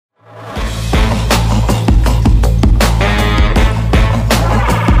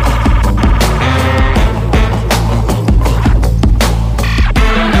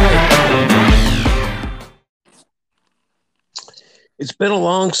It's been a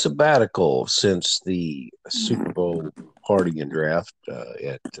long sabbatical since the Super Bowl party and draft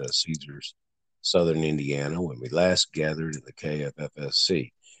at Caesars, Southern Indiana, when we last gathered in the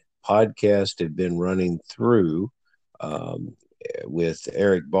KFFSC. Podcast had been running through um, with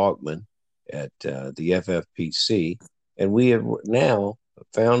Eric Balkman at the FFPC, and we have now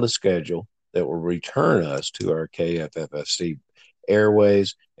found a schedule that will return us to our KFFSC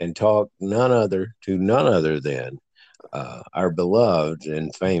airways and talk none other than our beloved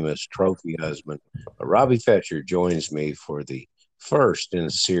and famous trophy husband, Robbie Fetcher, joins me for the first in a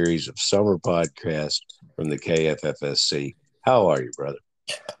series of summer podcasts from the KFFSC. How are you, brother?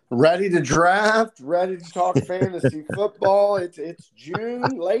 Ready to draft, ready to talk fantasy football. It's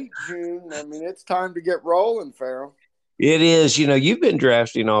June, late June. I mean, it's time to get rolling, Ferrell. It is. You've been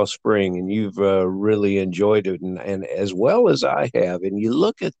drafting all spring and you've really enjoyed it, and as well as I have. And you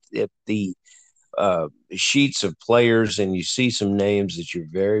look at the sheets of players and you see some names that you're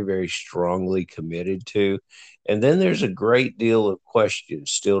very, very strongly committed to. And then there's a great deal of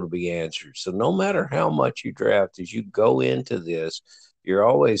questions still to be answered. So no matter how much you draft, as you go into this, you're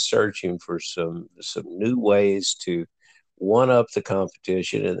always searching for some new ways to one up the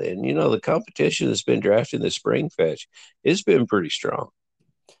competition. And the competition that's been drafted in the spring fetch, it's been pretty strong.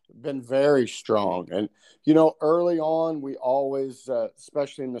 Been very strong. And, early on, we always,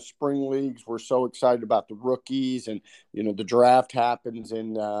 especially in the spring leagues, we're so excited about the rookies. And, the draft happens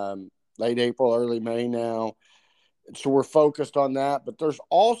in late April, early May now. So we're focused on that. But there's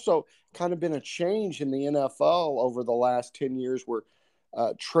also kind of been a change in the NFL over the last 10 years where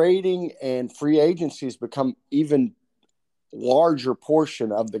trading and free agency has become even larger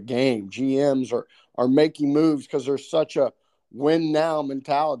portion of the game. GMs are making moves because there's such a win now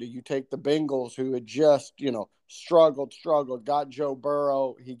mentality. You take the Bengals, who had just, struggled, got Joe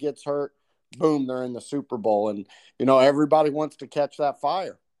Burrow, he gets hurt, boom, they're in the Super Bowl. And, everybody wants to catch that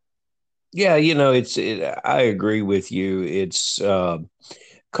fire. Yeah, I agree with you. It's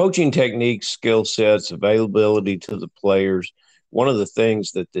coaching techniques, skill sets, availability to the players. One of the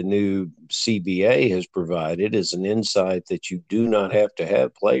things that the new CBA has provided is an insight that you do not have to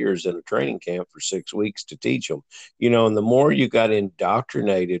have players in a training camp for 6 weeks to teach them. And the more you got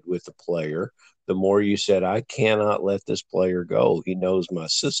indoctrinated with the player, the more you said, I cannot let this player go. He knows my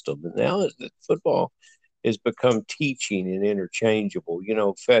system. And now football has become teaching and interchangeable.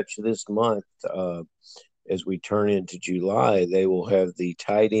 Fetch this month, as we turn into July, they will have the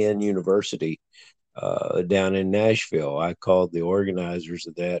tight end university down in Nashville. I called the organizers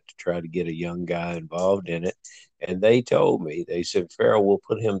of that to try to get a young guy involved in it. And they told me, they said, Ferrell, we'll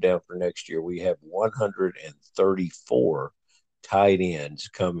put him down for next year. We have 134 tight ends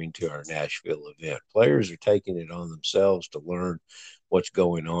coming to our Nashville event. Players are taking it on themselves to learn what's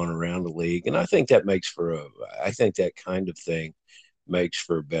going on around the league. And I think that I think that kind of thing makes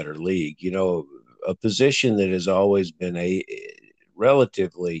for a better league. A position that has always been a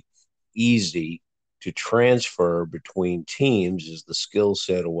relatively easy to transfer between teams is the skill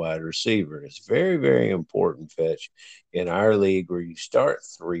set of wide receiver. And it's very, very important, Fetch, in our league where you start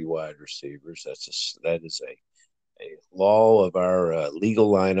 3 wide receivers. That is a law of our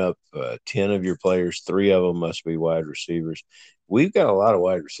legal lineup. 10 of your players, 3 of them must be wide receivers. We've got a lot of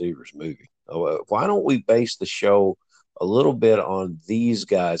wide receivers moving. Why don't we base the show a little bit on these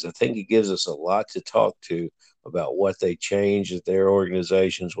guys? I think it gives us a lot to talk to about what they change at their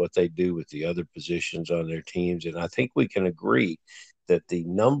organizations, what they do with the other positions on their teams. And I think we can agree that the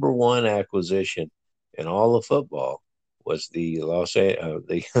number one acquisition in all of football was the Las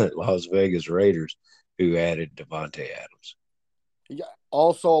Vegas Raiders, who added Devontae Adams. Yeah,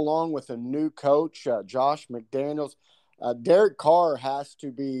 also, along with a new coach, Josh McDaniels, Derek Carr has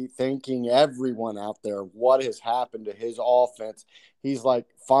to be thanking everyone out there what has happened to his offense. He's like,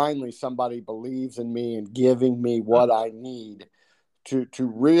 finally, somebody believes in me and giving me what I need to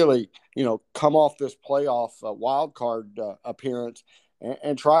really, come off this playoff wild card appearance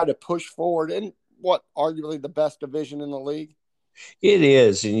and try to push forward in what arguably the best division in the league. It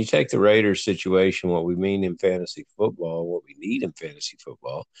is. And you take the Raiders situation, what we mean in fantasy football, what we need in fantasy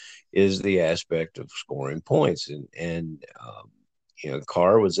football is the aspect of scoring points.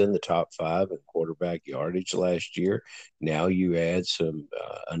 Carr was in the top 5 in quarterback yardage last year. Now you add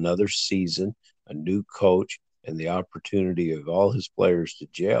another season, a new coach, and the opportunity of all his players to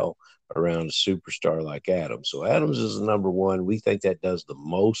gel around a superstar like Adams. So Adams is the number one. We think that does the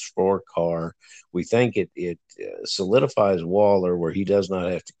most for Carr. We think it solidifies Waller where he does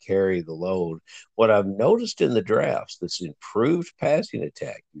not have to carry the load. What I've noticed in the drafts, this improved passing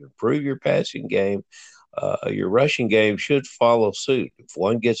attack. You improve your passing game, your rushing game should follow suit. If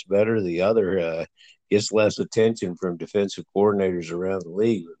one gets better, the other gets less attention from defensive coordinators around the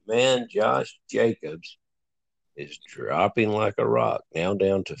league. But man, Josh Jacobs is dropping like a rock, now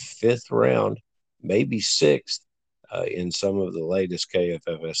down to 5th round, maybe 6th in some of the latest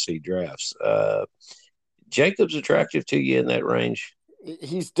KFFSC drafts. Jacobs attractive to you in that range?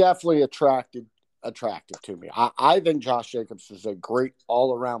 He's definitely attractive to me. I think Josh Jacobs is a great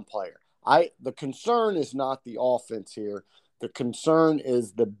all-around player. The concern is not the offense here. The concern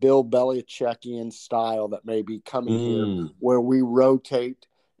is the Bill Belichickian style that may be coming here, where we rotate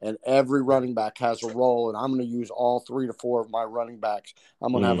and every running back has a role, and I'm going to use all 3 to 4 of my running backs.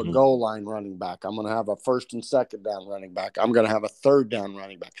 I'm going to have a goal line running back. I'm going to have a first and second down running back. I'm going to have a third down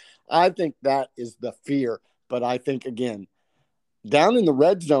running back. I think that is the fear, but I think, again, down in the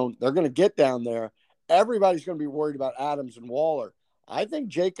red zone, they're going to get down there. Everybody's going to be worried about Adams and Waller. I think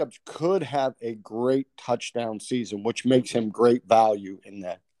Jacobs could have a great touchdown season, which makes him great value in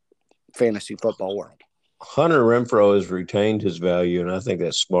the fantasy football world. Hunter Renfrow has retained his value, and I think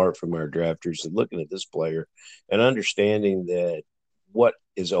that's smart from our drafters and looking at this player and understanding that what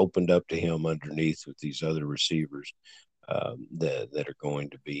is opened up to him underneath with these other receivers that are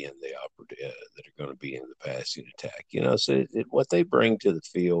going to be in that are going to be in the passing attack. So what they bring to the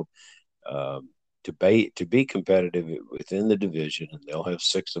field to be competitive within the division, and they'll have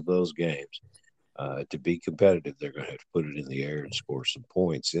 6 of those games. To be competitive, they're going to have to put it in the air and score some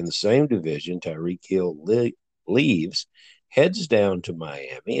points. In the same division, Tyreek Hill leaves, heads down to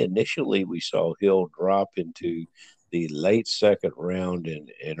Miami. Initially, we saw Hill drop into the late 2nd round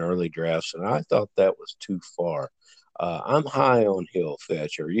in early drafts, and I thought that was too far. I'm high on Hill,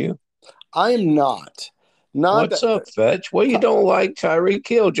 Fetch. Are you? I am not. What's up, Fetch? Well, you don't like Tyreek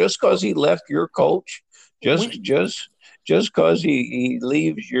Hill just because he left your coach? Just because he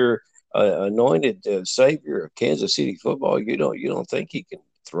leaves your anointed savior of Kansas City football, you don't think he can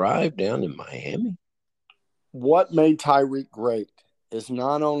thrive down in Miami? What made Tyreek great is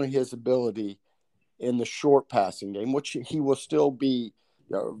not only his ability in the short passing game, which he will still be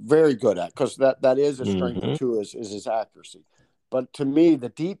very good at, because that is a strength of Tua is his accuracy. But to me, the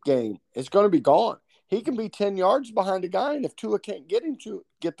deep game is going to be gone. He can be 10 yards behind a guy, and if Tua can't get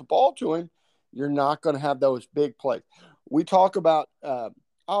the ball to him, you're not going to have those big plays. We talk about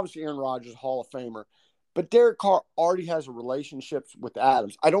obviously Aaron Rodgers, Hall of Famer, but Derek Carr already has relationships with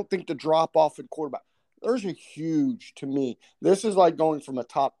Adams. I don't think the drop-off in quarterback, there's a huge, to me, this is like going from a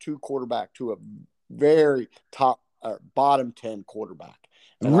top 2 quarterback to a very top bottom 10 quarterback.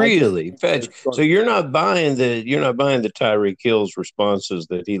 And really, Fetch. So you're not buying the Tyreek Hill's responses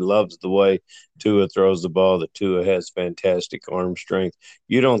that he loves the way Tua throws the ball, that Tua has fantastic arm strength.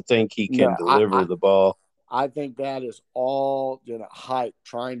 You don't think he can deliver the ball? I think that is all hype,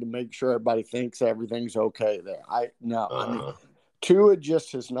 trying to make sure everybody thinks everything's okay there. I mean, Tua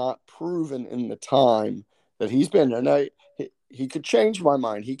just has not proven in the time that he's been there. Now, he could change my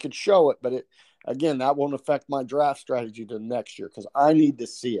mind. He could show it, but again, that won't affect my draft strategy to next year, because I need to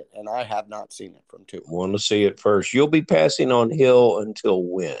see it, and I have not seen it from Tua. Want to see it first. You'll be passing on Hill until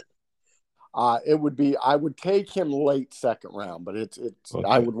when? It would be, I would take him late 2nd round, but it's okay.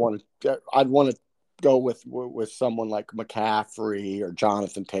 I'd want to go with someone like McCaffrey or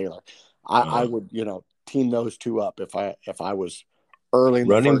Jonathan Taylor. I would team those 2 up if I was early in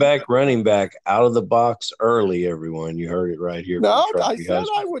running back out of the box early. Everyone, you heard it right here. No, I said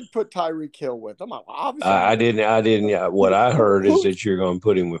I would put Tyreek Hill with him. Obviously, I didn't. What I heard is that you're going to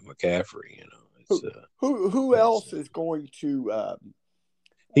put him with McCaffrey. Who else is going to?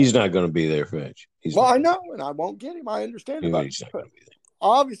 He's not going to be there, Fetch. I know, and I won't get him. I understand about he's not going to be there.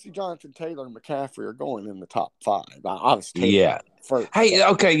 Obviously, Jonathan Taylor and McCaffrey are going in the top 5. Obviously, yeah. Hey,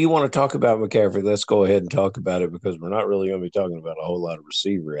 okay, you want to talk about McCaffrey? Let's go ahead and talk about it, because we're not really going to be talking about a whole lot of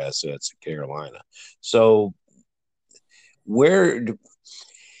receiver assets in Carolina. So, where do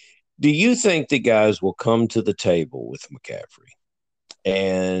you think the guys will come to the table with McCaffrey,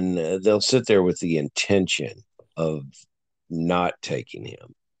 and they'll sit there with the intention of not taking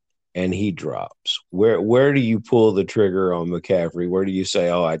him, and he drops? Where do you pull the trigger on McCaffrey? Where do you say,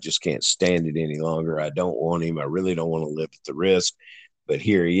 oh, I just can't stand it any longer, I don't want him, I really don't want to live at the risk, but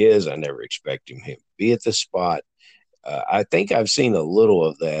here he is, I never expected him to be at the spot? I think I've seen a little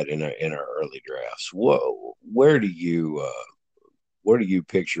of that in our early drafts. Where do you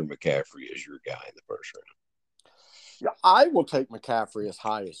picture McCaffrey as your guy in the first round? Yeah, I will take McCaffrey as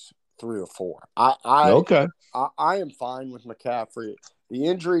high as 3 or 4. Okay. I am fine with McCaffrey. The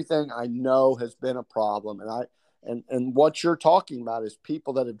injury thing I know has been a problem, and what you're talking about is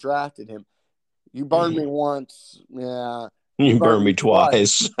people that have drafted him. You burned me once, yeah. You burned me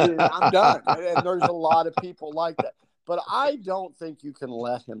twice. I'm done. And there's a lot of people like that. but I don't think you can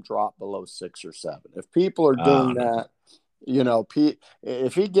let him drop below 6 or 7. If people are doing No. that,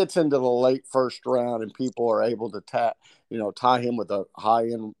 if he gets into the late first round and people are able to tie him with a high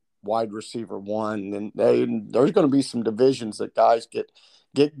end wide receiver one, then there's going to be some divisions that guys get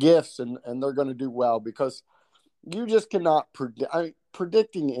gifts and they're going to do well, because you just cannot predict.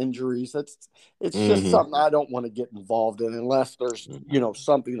 Predicting injuries, it's just something I don't want to get involved in unless there's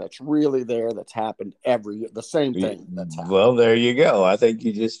something that's really there that's happened the same thing that's happened. Well, there you go. I think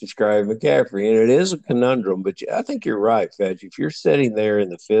you just described McCaffrey, and it is a conundrum. But I think you're right, Fetch. If you're sitting there in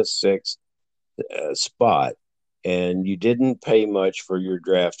the fifth, sixth spot, and you didn't pay much for your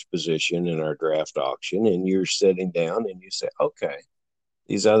draft position in our draft auction, and you're sitting down and you say, okay,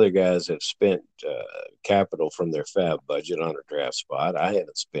 these other guys have spent capital from their fab budget on a draft spot. I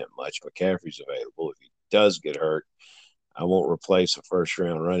haven't spent much. McCaffrey's available. If he does get hurt, I won't replace a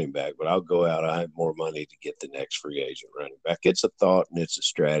first-round running back, but I'll go out. I have more money to get the next free agent running back. It's a thought and it's a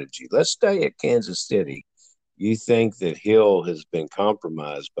strategy. Let's stay at Kansas City. You think that Hill has been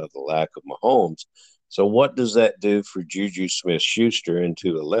compromised by the lack of Mahomes. So what does that do for Juju Smith-Schuster, and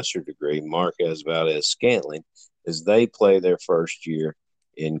to a lesser degree, Marquez Valdes-Scantling, as they play their first year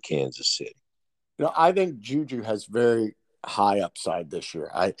in Kansas City? I think Juju has very high upside this year.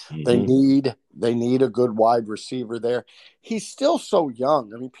 They need a good wide receiver there. He's still so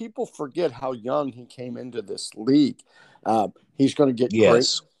young. I mean, people forget how young he came into this league. He's going to get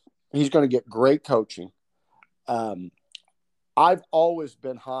great. He's going to get great coaching. I've always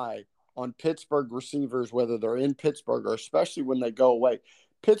been high on Pittsburgh receivers, whether they're in Pittsburgh or especially when they go away.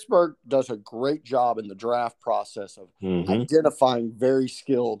 Pittsburgh does a great job in the draft process of identifying very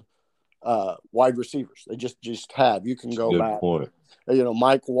skilled wide receivers. They just have. You can go back. Point.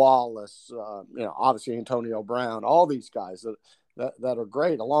 Mike Wallace, obviously Antonio Brown, all these guys that are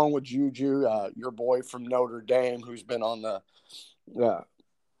great, along with Juju, your boy from Notre Dame, who's been on the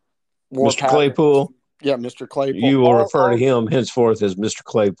Mr. Claypool. Yeah, Mr. Claypool. You will refer to him henceforth as Mr.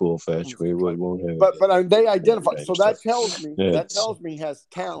 Claypool, Fetch. We won't have. But they identify. So that tells me he has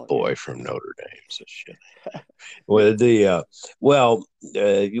talent. Boy from Notre Dame. So shit. What does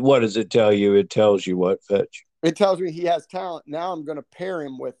it tell you? It tells you what, Fetch? It tells me he has talent. Now I'm going to pair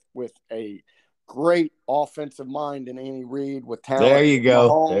him with a great offensive mind in Andy Reid with talent. There you go.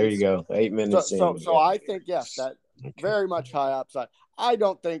 Mahomes. There you go. 8 minutes. So I think that very much high upside. I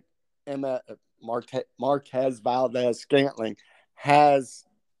don't think Marquez Valdes-Scantling has,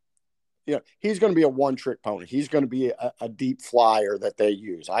 he's going to be a one-trick pony. He's going to be a deep flyer that they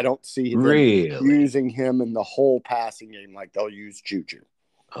use. I don't see them using him in the whole passing game like they'll use Juju.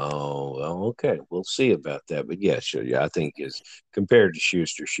 Oh, well, okay. We'll see about that. But I think as compared to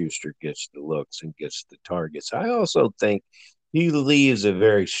Schuster gets the looks and gets the targets. I also think he leaves a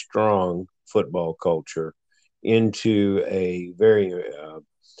very strong football culture into a very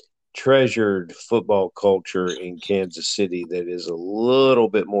treasured football culture in Kansas City that is a little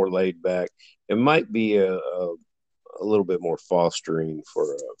bit more laid back. It might be a little bit more fostering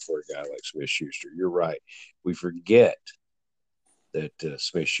for a guy like Smith-Schuster. You're right. We forget that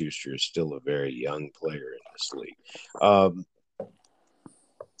Smith-Schuster is still a very young player in this league.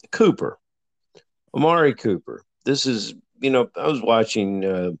 Amari Cooper. This is, I was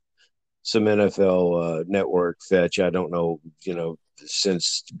watching some NFL Network, Fetch. I don't know,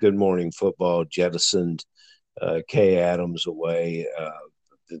 since Good Morning Football jettisoned Kay Adams away,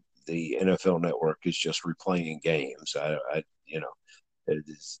 the NFL Network is just replaying games.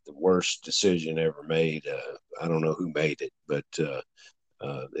 It's the worst decision ever made. I don't know who made it, but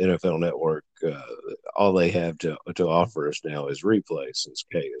NFL Network, all they have to offer us now is replay since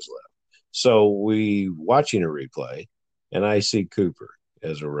Kay has left. So we watching a replay, and I see Cooper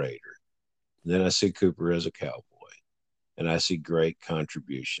as a Raider. Then I see Cooper as a Cowboy. And I see great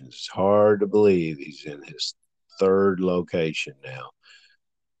contributions. It's hard to believe he's in his third location now.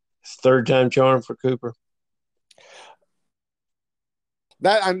 Third time charm for Cooper?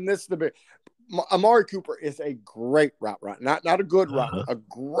 This is the big. Amari Cooper is a great route runner, not a good runner, a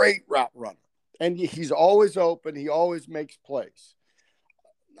great route runner, and he's always open. He always makes plays.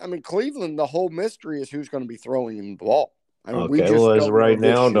 I mean, Cleveland, the whole mystery is who's going to be throwing him the ball. I mean, as of right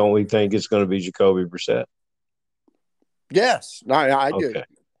now, don't we think it's going to be Jacoby Brissett? Yes, I do. Okay.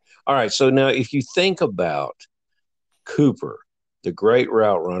 All right. So now, if you think about Cooper, the great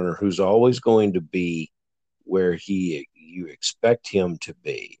route runner, who's always going to be where you expect him to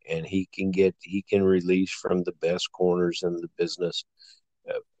be, and he can release from the best corners in the business.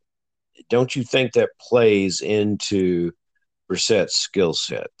 Don't you think that plays into Brissett's skill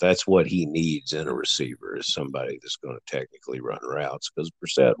set? That's what he needs in a receiver, is somebody that's going to technically run routes, because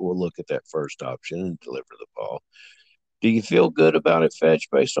Brissett will look at that first option and deliver the ball. Do you feel good about it, Fetch,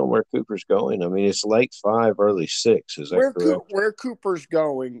 based on where Cooper's going? I mean, it's late 5, early 6. Is that correct? Where Cooper's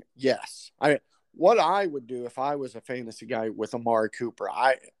going, yes. What I would do if I was a fantasy guy with Amari Cooper,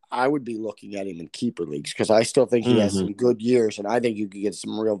 I would be looking at him in keeper leagues because I still think he has some good years, and I think you could get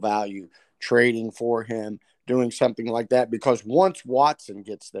some real value trading for him, doing something like that. Because once Watson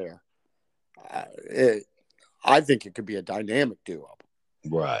gets there, I think it could be a dynamic duo.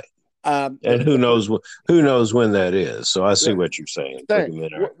 Right. And who knows when that is? So I see what you're saying. Put him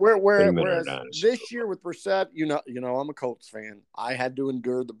in our dynasty. This year with Brissett, I'm a Colts fan. I had to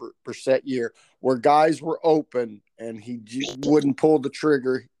endure the Brissett year where guys were open and he wouldn't pull the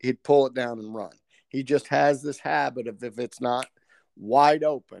trigger. He'd pull it down and run. He just has this habit of if it's not wide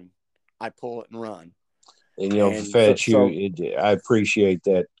open, I pull it and run. And Fetch, I appreciate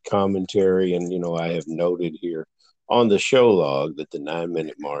that commentary, and I have noted here on the show log that the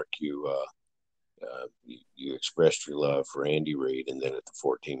 9-minute mark you expressed your love for Andy Reid, and then at the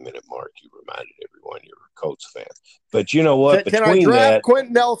 14-minute mark you reminded everyone you're a Colts fan. But you know what? Can I draft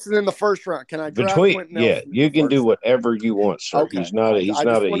Quentin Nelson in the first round? Can I draft Quentin Nelson? Yeah, you can do whatever you want, sir. Okay.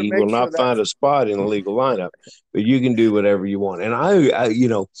 He will not find a spot in the legal lineup, but you can do whatever you want. And I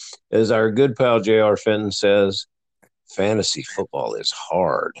as our good pal J.R. Fenton says, fantasy football is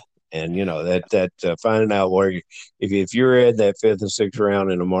hard. And that finding out where if you're in that 5th and 6th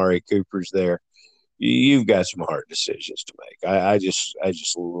round and Amari Cooper's there, you've got some hard decisions to make. I just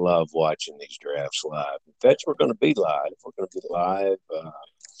love watching these drafts live. Fetch, we're going to be live. We're going to be live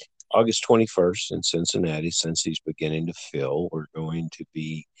August 21st in Cincinnati. Since he's beginning to fill, we're going to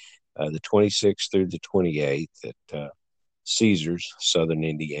be the 26th through the 28th at Caesars, Southern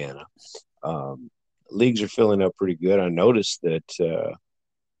Indiana. Leagues are filling up pretty good. I noticed that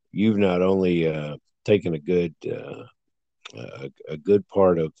you've not only taken a good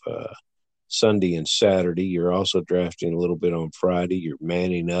part of Sunday and Saturday, you're also drafting a little bit on Friday. You're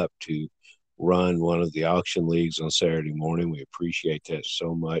manning up to run one of the auction leagues on Saturday morning. We appreciate that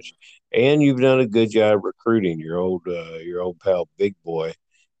so much. And you've done a good job recruiting. Your old pal Big Boy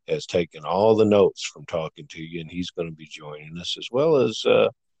has taken all the notes from talking to you, and he's going to be joining us, as well as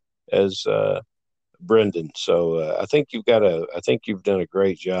Brendan. So I think you've done a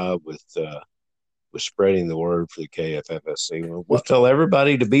great job with spreading the word for the KFFSC. We'll tell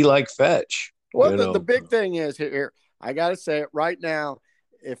everybody to be like Fetch. Well, the big thing is here, I got to say it right now.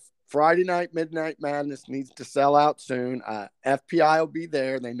 If Friday night, Midnight Madness needs to sell out soon, FPI will be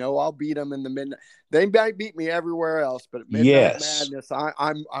there. They know I'll beat them in the midnight. They might beat me everywhere else, but at Midnight Madness,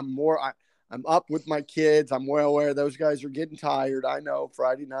 I'm up with my kids. I'm well aware those guys are getting tired. I know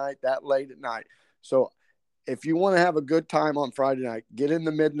Friday night, that late at night. So if you want to have a good time on Friday night, get in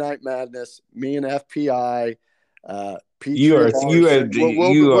the Midnight Madness. Me and FPI,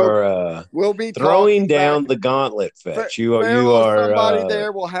 we'll be throwing down the gauntlet, Fetch. You are somebody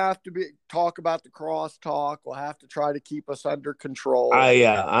there will have to talk about the crosstalk. We'll have to try to keep us under control.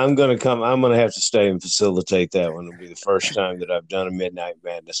 I'm going to have to stay and facilitate that one. It'll be the first time that I've done a Midnight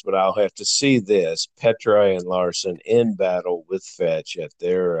Madness, but I'll have to see this Petri and Larson in battle with Fetch at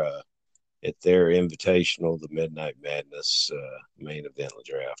their invitational, the Midnight Madness main event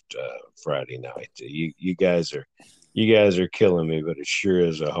draft Friday night. You guys are killing me, but it sure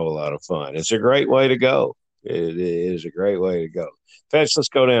is a whole lot of fun. It's a great way to go. It is a great way to go. Fetch, let's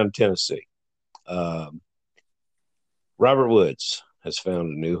go down to Tennessee. Robert Woods has found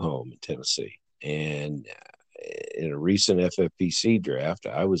a new home in Tennessee, and in a recent FFPC draft,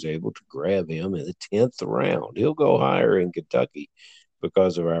 I was able to grab him in the 10th round. He'll go higher in Kentucky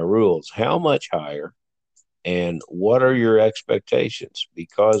because of our rules. How much higher, and what are your expectations?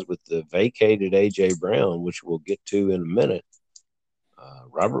 Because with the vacated A.J. Brown, which we'll get to in a minute,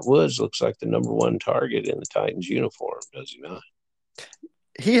 Robert Woods looks like the number one target in the Titans uniform, does he not?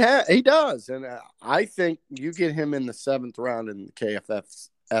 He does, and I think you get him in the 7th round in the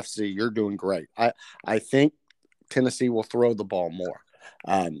KFFSC, you're doing great. I think Tennessee will throw the ball more.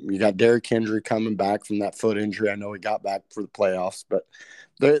 You got Derrick Henry coming back from that foot injury. I know he got back for the playoffs, but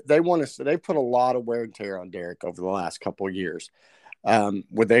they put a lot of wear and tear on Derrick over the last couple of years.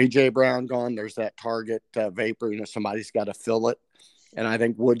 With A.J. Brown gone, there's that target vapor. Somebody's got to fill it. And I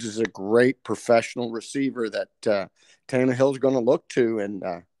think Woods is a great professional receiver that Tannehill's going to look to and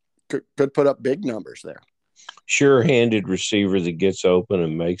could put up big numbers there. Sure-handed receiver that gets open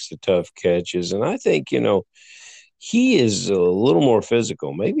and makes the tough catches. And I think, he is a little more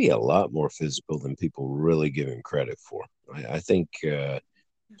physical, maybe a lot more physical than people really give him credit for. I think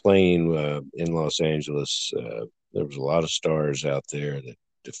playing in Los Angeles, there was a lot of stars out there that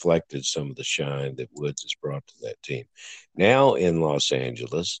deflected some of the shine that Woods has brought to that team. Now in Los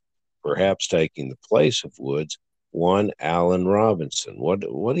Angeles, perhaps taking the place of Woods, one Allen Robinson. What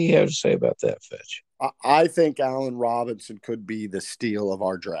do you have to say about that, Fetch? I think Allen Robinson could be the steal of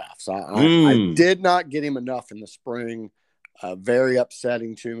our drafts. I Mm. did not get him enough in the spring. Very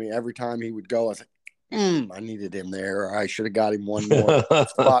upsetting to me. Every time he would go, I was like, I needed him there. Or I should have got him one more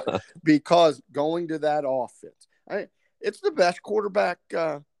spot, because going to that offense, it's the best quarterback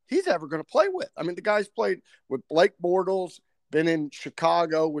he's ever going to play with. I mean, the guy's played with Blake Bortles, been in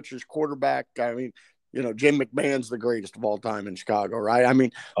Chicago, which is quarterback. I mean, Jim McMahon's the greatest of all time in Chicago, right? I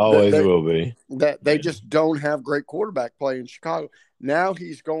mean, Always will be. they just don't have great quarterback play in Chicago. Now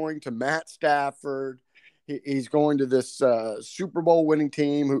he's going to Matt Stafford. He's going to this Super Bowl winning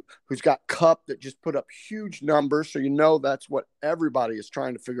team who's got Cup that just put up huge numbers. So that's what everybody is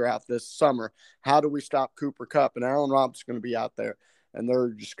trying to figure out this summer. How do we stop Cooper Kupp? And Allen Robinson's going to be out there, and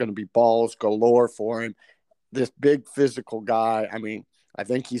they're just going to be balls galore for him. This big physical guy. I mean, I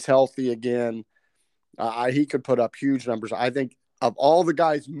think he's healthy again. He could put up huge numbers. I think of all the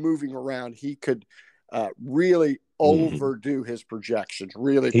guys moving around, he could really overdo his projections,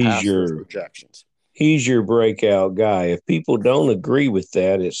 really pass those projections. He's your breakout guy. If people don't agree with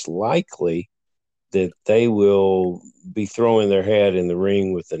that, it's likely that they will be throwing their hat in the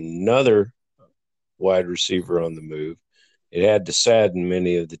ring with another wide receiver on the move. It had to sadden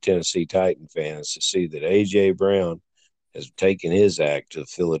many of the Tennessee Titan fans to see that A.J. Brown has taken his act to the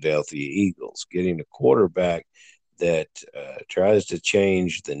Philadelphia Eagles, getting a quarterback that tries to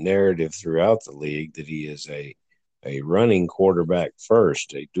change the narrative throughout the league that he is a running quarterback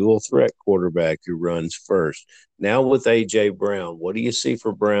first, a dual threat quarterback who runs first. Now with A.J. Brown, what do you see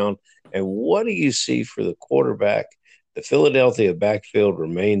for Brown, and what do you see for the quarterback? The Philadelphia backfield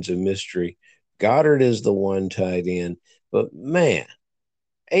remains a mystery. Goddard is the one tight end, but man,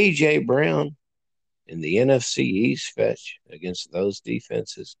 A.J. Brown in the NFC East, Fetch, against those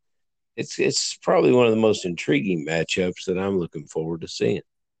defenses, it's probably one of the most intriguing matchups that I'm looking forward to seeing.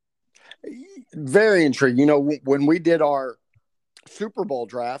 Very intriguing. When we did our Super Bowl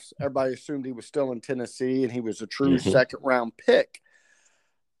drafts, everybody assumed he was still in Tennessee and he was a true second round pick.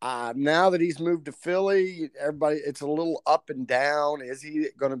 Now that he's moved to Philly, it's a little up and down. Is he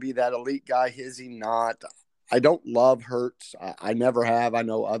going to be that elite guy? Is he not? I don't love Hurts. I never have. I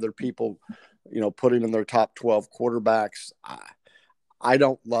know other people, put him in their top 12 quarterbacks. I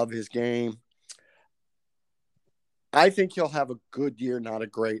don't love his game. I think he'll have a good year, not a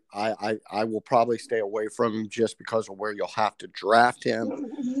great. I will probably stay away from him just because of where you'll have to draft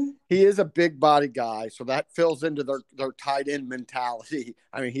him. He is a big body guy, so that fills into their tight end mentality.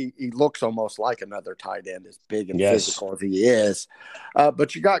 I mean, he looks almost like another tight end, as big and physical as he is.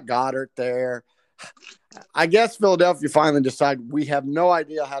 But you got Goddard there. I guess Philadelphia finally decided we have no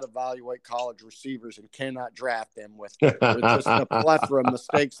idea how to evaluate college receivers and cannot draft them with just the plethora of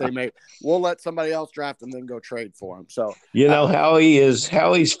mistakes they made. We'll let somebody else draft them, then go trade for them. So how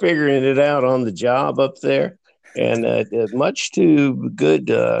he's figuring it out on the job up there, and much to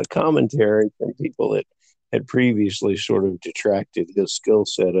good commentary from people that had previously sort of detracted his skill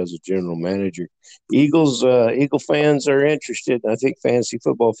set as a general manager. Eagle fans are interested. I think fantasy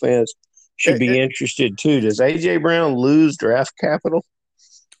football fans should be interested too. Does A.J. Brown lose draft capital?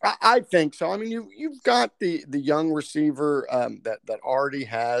 I think so. I mean, you've got the young receiver that already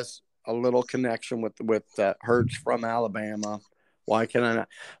has a little connection with Hurts from Alabama. Why can I not?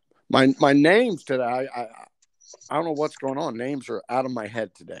 My names today, I don't know what's going on. Names are out of my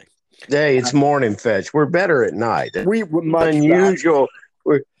head today. Hey, it's morning, Fetch. We're better at night. We're much unusual.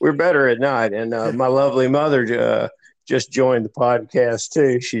 We're better at night. And my lovely mother just joined the podcast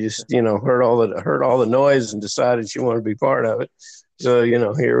too. She just heard all the noise and decided she wanted to be part of it. So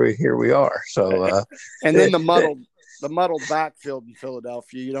here we are. So and then the muddled backfield in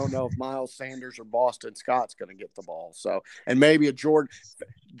Philadelphia. You don't know if Miles Sanders or Boston Scott's going to get the ball. So, and maybe a Jordan.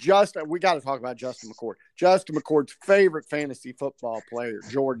 We got to talk about Justin McCord. Justin McCord's favorite fantasy football player,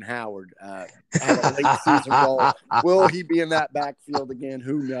 Jordan Howard, had a late season role. Will he be in that backfield again?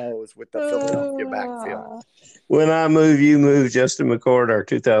 Who knows with the Philadelphia backfield? When I move, you move. Justin McCord, our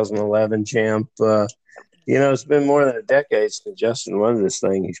 2011 champ. It's been more than a decade since Justin won this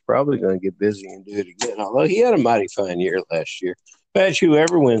thing. He's probably going to get busy and do it again, although he had a mighty fine year last year. Bet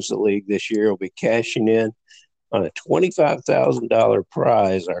whoever wins the league this year will be cashing in on a $25,000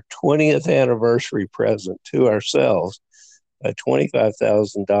 prize, our 20th anniversary present to ourselves, a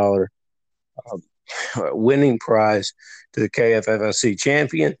 $25,000 winning prize to the KFFSC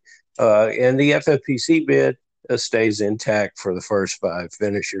champion. And the FFPC bid stays intact for the first 5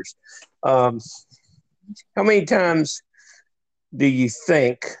 finishers. How many times do you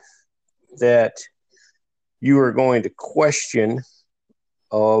think that you are going to question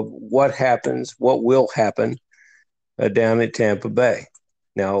what will happen down at Tampa Bay.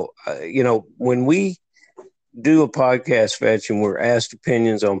 Now, when we do a podcast, Fetch, and we're asked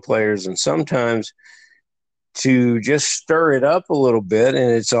opinions on players, and sometimes to just stir it up a little bit,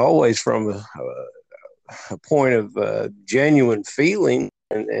 and it's always from a point of genuine feeling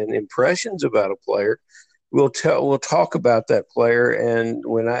and impressions about a player. We'll talk about that player, and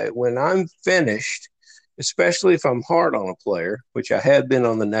when I'm finished, especially if I'm hard on a player, which I have been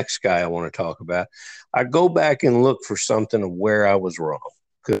on the next guy I want to talk about, I go back and look for something of where I was wrong.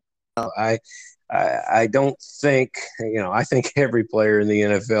 Because I don't think, I think every player in the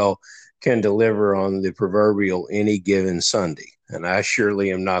NFL can deliver on the proverbial any given Sunday. And I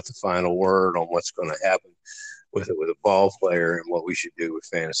surely am not the final word on what's going to happen with a ball player and what we should do with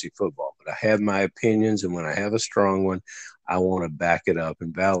fantasy football. But I have my opinions, and when I have a strong one, I want to back it up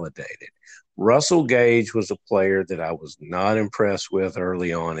and validate it. Russell Gage was a player that I was not impressed with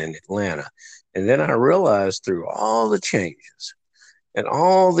early on in Atlanta. And then I realized through all the changes and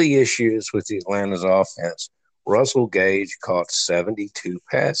all the issues with the Atlanta's offense, Russell Gage caught 72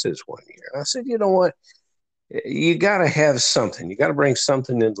 passes one year. And I said, you know what? You got to have something. You got to bring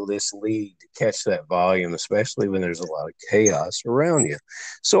something into this league to catch that volume, especially when there's a lot of chaos around you.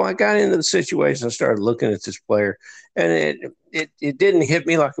 So I got into the situation and started looking at this player, and it didn't hit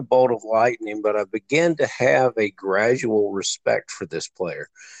me like a bolt of lightning, but I began to have a gradual respect for this player.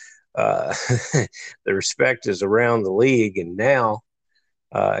 The respect is around the league, and now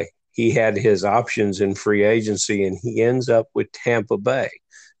he had his options in free agency, and he ends up with Tampa Bay.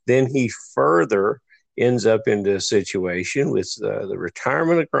 Then he further ends up into a situation with the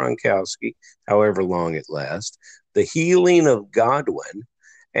retirement of Gronkowski, however long it lasts, the healing of Godwin,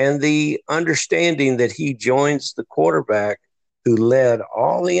 and the understanding that he joins the quarterback who led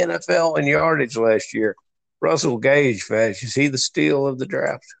all the NFL in yardage last year, Russell Gage. Fetch, is he the steal of the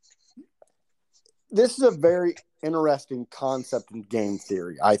draft? This is a very interesting concept in game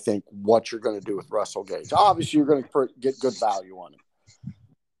theory, I think, what you're going to do with Russell Gage. Obviously, you're going to get good value on him.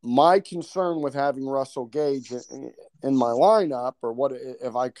 My concern with having Russell Gage in my lineup, or what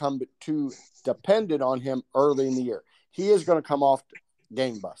if I come too dependent on him early in the year, he is going to come off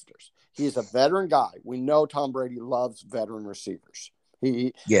game busters. He's a veteran guy. We know Tom Brady loves veteran receivers.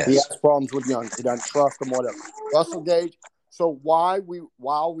 He has problems with young. He doesn't trust them, whatever. Russell Gage. So while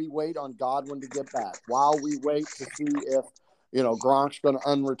we wait on Godwin to get back, while we wait to see if Gronk's going to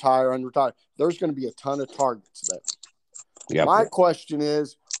unretire, there's going to be a ton of targets there. Yep. My question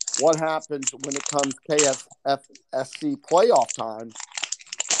is, what happens when it comes KFFSC playoff time?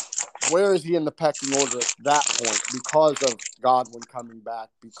 Where is he in the pecking order at that point because of Godwin coming back,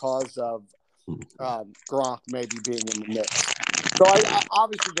 because of Gronk maybe being in the mix? So I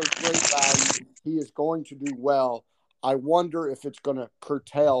obviously there's great value. He is going to do well. I wonder if it's going to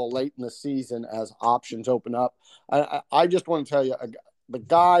curtail late in the season as options open up. I just want to tell you, the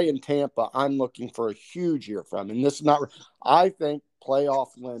guy in Tampa, I'm looking for a huge year from. And this is not – I think playoff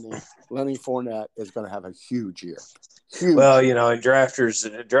Lenny Fournette is going to have a huge year. Huge. Well, and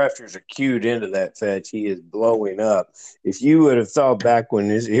drafters are cued into that, Fetch. He is blowing up. If you would have thought back when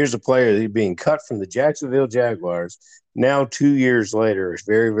here's a player that's being cut from the Jacksonville Jaguars, now 2 years later, it's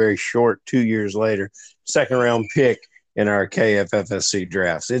very, very short 2 years later, second-round pick in our KFFSC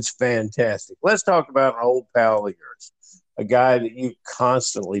drafts. It's fantastic. Let's talk about an old pal of yours, a guy that you've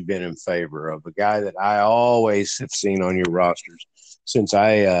constantly been in favor of, a guy that I always have seen on your rosters since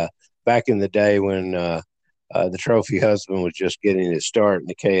back in the day when the trophy husband was just getting his start in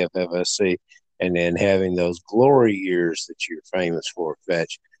the KFFSC and then having those glory years that you're famous for,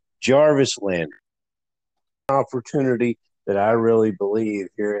 Fetch. Jarvis Landry, an opportunity that I really believe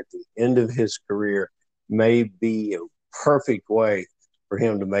here at the end of his career may be a perfect way for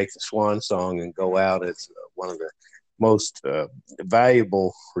him to make the swan song and go out as one of the most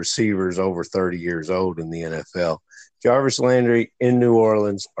valuable receivers over 30 years old in the NFL. Jarvis Landry in New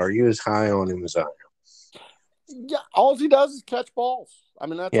Orleans, are you as high on him as I am? Yeah, all he does is catch balls. I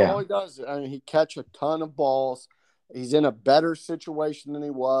mean, that's all he does. I mean, he catch a ton of balls. He's in a better situation than he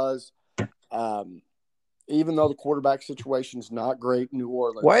was. Even though the quarterback situation is not great in New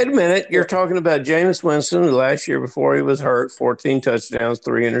Orleans. Wait a minute. You're talking about Jameis Winston, who last year before he was hurt, 14 touchdowns,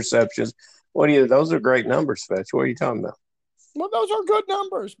 3 interceptions. Those are great numbers, Fetch. What are you talking about? Well, those are good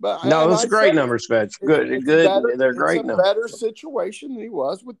numbers. But no, those are great numbers, Fetch. Good. They're great numbers. It's a better situation than he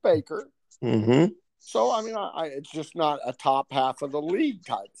was with Baker. Mm-hmm. So, I mean, it's just not a top half of the league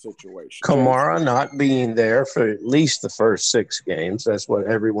type situation. Kamara not being there for at least the first 6 games. That's what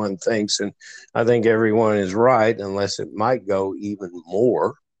everyone thinks. And I think everyone is right, unless it might go even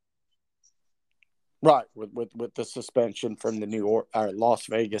more. Right, with the suspension from the Las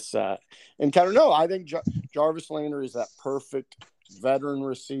Vegas encounter. No, I think Jarvis Landry is that perfect veteran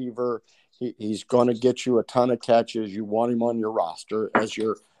receiver. He's going to get you a ton of catches. You want him on your roster as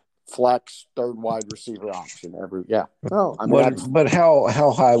your flex third wide receiver option. No, I mean, But how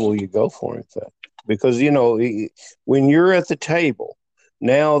high will you go for him, Fed? Because when you're at the table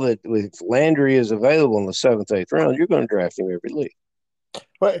now that with Landry is available in the 7th, 8th round, you're going to draft him every league.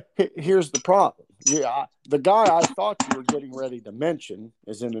 But here's the problem. Yeah, the guy I thought you were getting ready to mention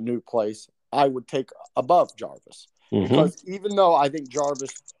is in a new place. I would take above Jarvis because even though I think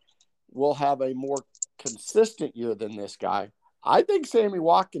Jarvis will have a more consistent year than this guy, I think Sammy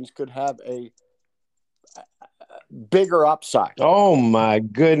Watkins could have a bigger upside. Oh my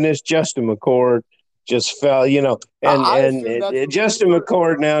goodness, Justin McCord just fell. Justin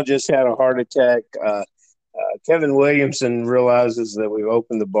McCord now just had a heart attack. Kevin Williamson realizes that we've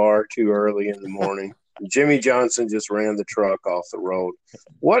opened the bar too early in the morning. Jimmy Johnson just ran the truck off the road.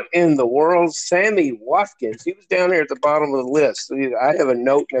 What in the world? Sammy Watkins. He was down here at the bottom of the list. I have a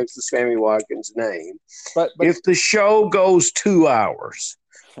note next to Sammy Watkins' name. But if the show goes 2 hours,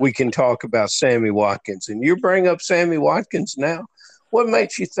 we can talk about Sammy Watkins. And you bring up Sammy Watkins now. What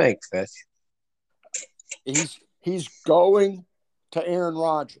makes you think, Fetch? He's going to Aaron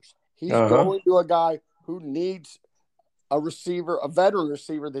Rodgers. He's going to a guy who needs a receiver, a veteran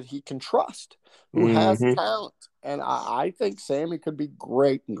receiver that he can trust, who has talent. And I think Sammy could be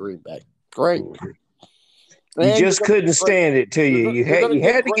great in Green Bay. Great. You just couldn't stand it, to you. You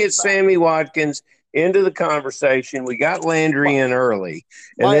had to get Sammy Watkins into the conversation. We got Landry in early,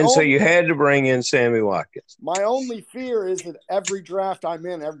 and so you had to bring in Sammy Watkins. My only fear is that every draft I'm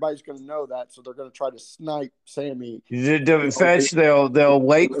in, everybody's going to know that, so they're going to try to snipe Sammy. Fetch, they'll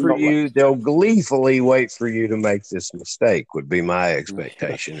wait for you. They'll gleefully wait for you to make this mistake. Would be my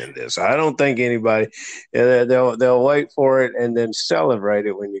expectation in this. I don't think anybody. They'll wait for it and then celebrate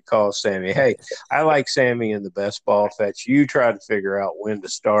it when you call Sammy. Hey, I like Sammy in the best ball, Fetch. You try to figure out when to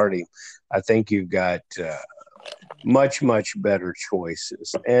start him. I think you've got much, much better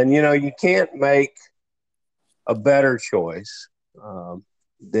choices. And, you can't make a better choice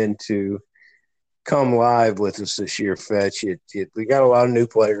than to come live with us this year, Fetch. We got a lot of new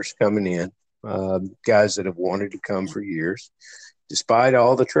players coming in, guys that have wanted to come for years. Despite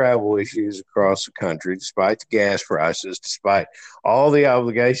all the travel issues across the country, despite the gas prices, despite all the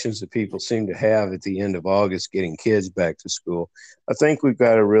obligations that people seem to have at the end of August getting kids back to school, I think we've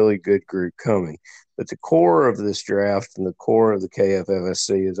got a really good group coming. But the core of this draft and the core of the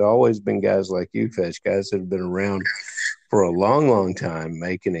KFFSC has always been guys like you, Fetch, guys that have been around for a long, long time,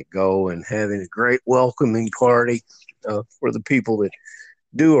 making it go and having a great welcoming party for the people that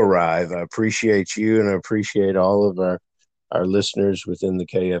do arrive. I appreciate you, and I appreciate all of our listeners within the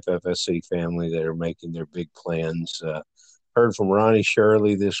KFFSC family that are making their big plans. Heard from Ronnie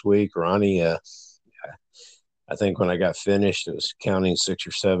Shirley this week. Ronnie, I think when I got finished, it was counting 6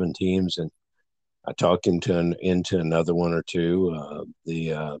 or 7 teams, and I talked him into another one or two.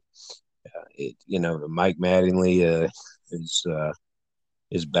 Mike Mattingly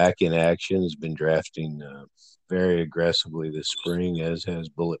is back in action. Has been drafting very aggressively this spring, as has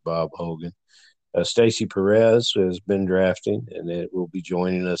Bullet Bob Hogan. Stacy Perez has been drafting, and it will be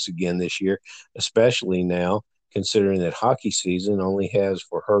joining us again this year, especially now considering that hockey season only has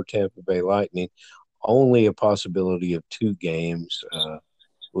for her Tampa Bay Lightning only a possibility of 2 games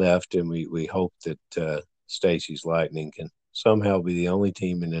left, and we hope that Stacy's Lightning can somehow be the only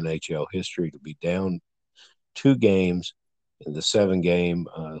team in NHL history to be down 2 games in the 7-game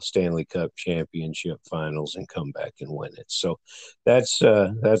Stanley Cup Championship Finals and come back and win it. So that's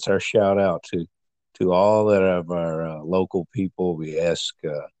our shout out to all that of our local people. We ask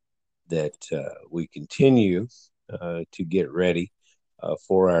that we continue to get ready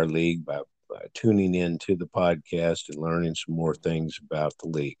for our league by tuning in to the podcast and learning some more things about the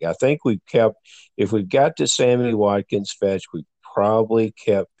league. I think if we've got to Sammy Watkins, Fetch, we probably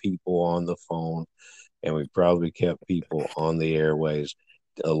kept people on the phone, and we probably kept people on the airways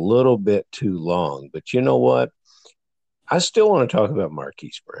a little bit too long. But you know what? I still want to talk about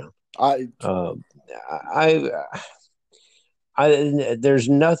Marquise Brown. There's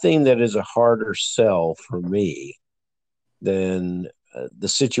nothing that is a harder sell for me than the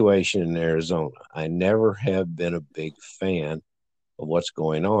situation in Arizona. I never have been a big fan of what's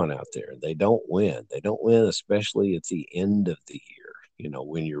going on out there. They don't win. They don't win, especially at the end of the year.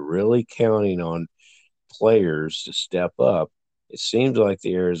 When you're really counting on players to step up, it seems like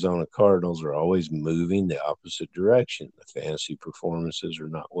the Arizona Cardinals are always moving the opposite direction. The fantasy performances are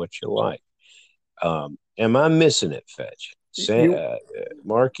not what you like. Am I missing it, Fetch?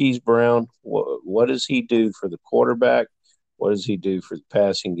 Marquise Brown, What does he do for the quarterback? What does he do for the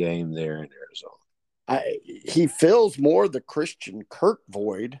passing game there in Arizona? He fills more the Christian Kirk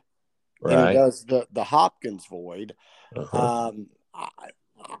void than he Right. does the Hopkins void. Uh-huh.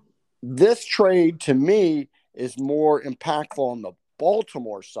 This trade to me is more impactful on the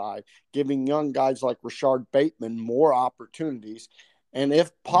Baltimore side, giving young guys like Rashard Bateman more opportunities. And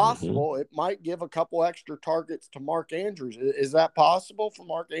if possible, it might give a couple extra targets to Mark Andrews. Is that possible for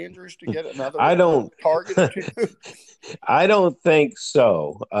Mark Andrews to get I another don't. target or two? I don't think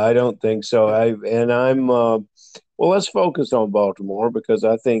so. I don't think so. I'm well. Let's focus on Baltimore because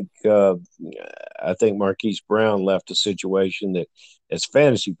I think Marquise Brown left a situation that, as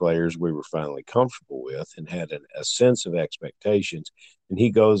fantasy players, we were finally comfortable with and had a sense of expectations. And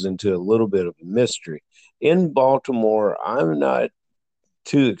he goes into a little bit of a mystery in Baltimore. I'm not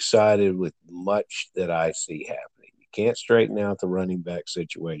too excited with much that I see happening. You can't straighten out the running back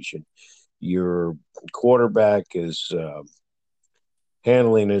situation. Your quarterback is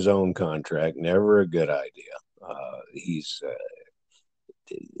handling his own contract. Never a good idea. He's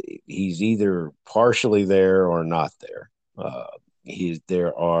either partially there or not there.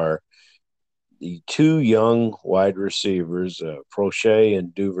 There are the two young wide receivers, Prochet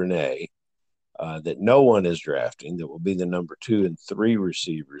and Duvernay, that no one is drafting that will be the number 2 and 3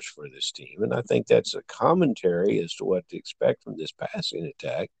 receivers for this team. And I think that's a commentary as to what to expect from this passing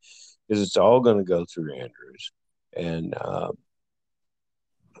attack, because it's all going to go through Andrews. And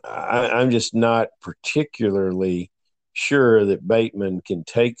I'm just not particularly sure that Bateman can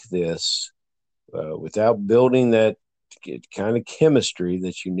take this without building that kind of chemistry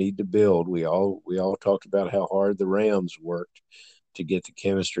that you need to build. We all talked about how hard the Rams worked to get the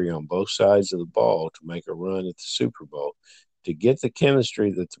chemistry on both sides of the ball to make a run at the Super Bowl. To get the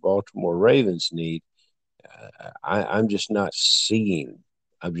chemistry that the Baltimore Ravens need, I'm just not seeing.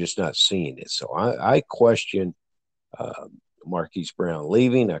 I'm just not seeing it. So I question Marquise Brown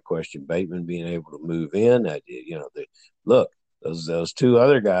leaving. I question Bateman being able to move in. Look, those two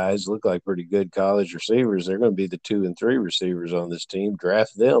other guys look like pretty good college receivers. They're going to be the 2 and 3 receivers on this team.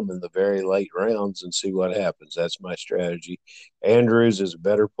 Draft them in the very late rounds and see what happens. That's my strategy. Andrews is a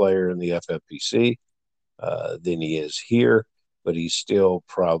better player in the FFPC than he is here, but he's still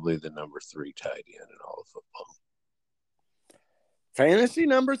probably the number 3 tight end in all of football. Fantasy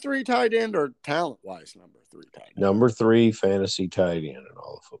number 3 tight end or talent-wise number 3 tight end? Number 3 fantasy tight end in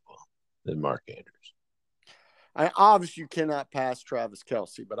all of football than Mark Andrews. Obviously, you cannot pass Travis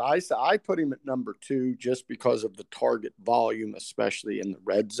Kelce, but I put him at number 2 just because of the target volume, especially in the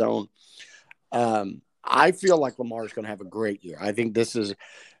red zone. I feel like Lamar's going to have a great year. I think this is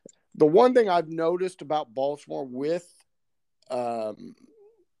the one thing I've noticed about Baltimore with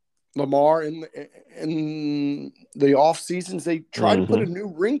Lamar in the off seasons. They try to put a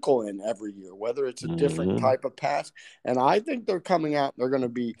new wrinkle in every year, whether it's a different type of pass. And I think they're coming out. They're going to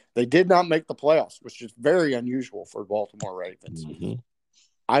be. They did not make the playoffs, which is very unusual for Baltimore Ravens.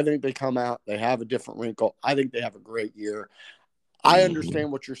 I think they come out. They have a different wrinkle. I think they have a great year. I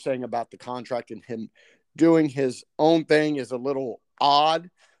understand what you're saying about the contract and him doing his own thing is a little odd,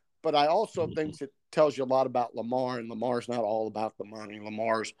 but I also think it tells you a lot about Lamar, and Lamar's not all about the money.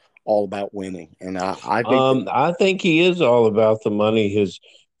 Lamar's all about winning, and I think he is all about the money.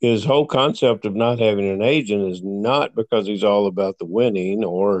 His whole concept of not having an agent is not because he's all about the winning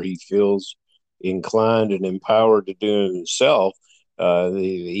or he feels inclined and empowered to do it himself.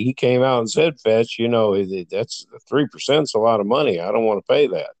 He came out and said, "Fetch, that's 3% is a lot of money. I don't want to pay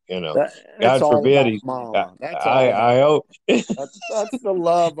that. That's God all forbid." about mama. That's all. I hope that's the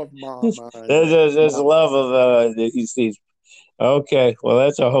love of mama. There's a love of he's okay. Well,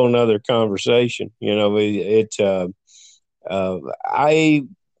 that's a whole nother conversation. I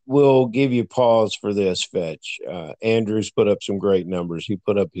will give you pause for this, Fetch. Andrews put up some great numbers. He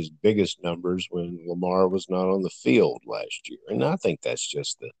put up his biggest numbers when Lamar was not on the field last year. And I think that's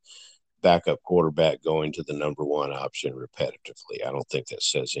just the backup quarterback going to the number 1 option repetitively. I don't think that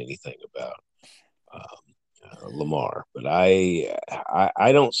says anything about Lamar. But I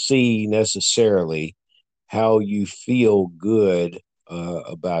don't see necessarily how you feel good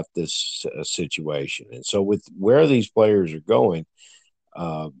about this situation. And so with where these players are going,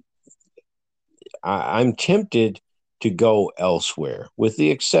 I'm tempted to go elsewhere, with the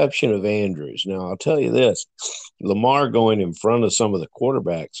exception of Andrews. Now, I'll tell you this, Lamar going in front of some of the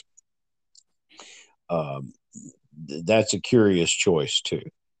quarterbacks, that's a curious choice too,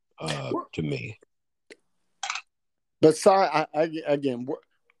 to me. But again,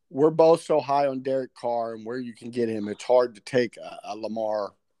 we're both so high on Derek Carr and where you can get him. It's hard to take a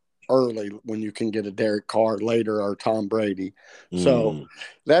Lamar early when you can get a Derek Carr later or Tom Brady. So Mm.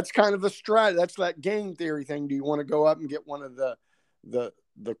 that's kind of a strat. That's that game theory thing. Do you want to go up and get one of the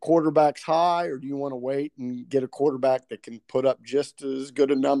quarterbacks high, or do you want to wait and get a quarterback that can put up just as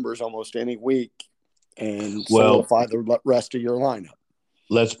good of numbers almost any week and solidify the rest of your lineup?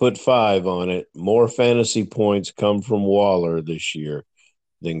 Let's put 5 on it. More fantasy points come from Waller this year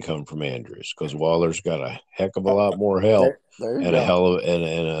than come from Andrews, because Waller's got a heck of a lot more help There you and go.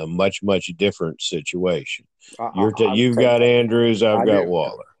 and a much different situation. I would You've take got that. Andrews, I've I got do.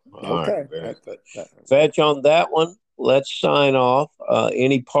 Waller. All right, Okay. very good. Fetch, on that one, let's sign off.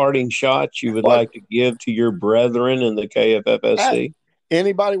 Any parting shots you would What? like to give to your brethren in the KFFSC?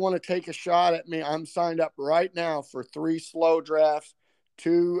 Anybody want to take a shot at me? I'm signed up right now for 3 slow drafts,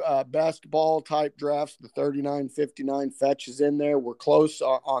 2 best ball type drafts. The 39-59 fetch is in there. We're close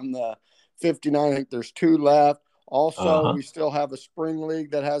on the 59. I think there's 2 left. Also, we still have a spring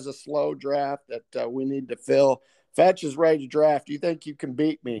league that has a slow draft that we need to fill. Fetch is ready to draft. You think you can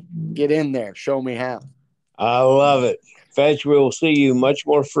beat me? Get in there. Show me how. I love it. Fetch, we will see you much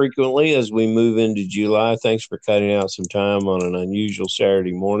more frequently as we move into July. Thanks for cutting out some time on an unusual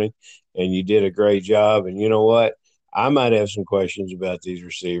Saturday morning, and you did a great job. And you know what? I might have some questions about these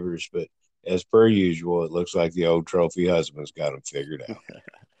receivers, but as per usual, it looks like the old trophy husband's got them figured out.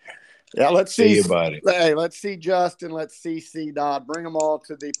 Yeah, let's See see. you, buddy. Hey, let's see Justin. Let's see C. Dodd. Bring them all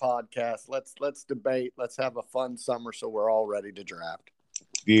to the podcast. Let's debate. Let's have a fun summer so we're all ready to draft.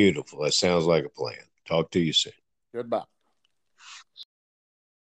 Beautiful. That sounds like a plan. Talk to you soon. Goodbye.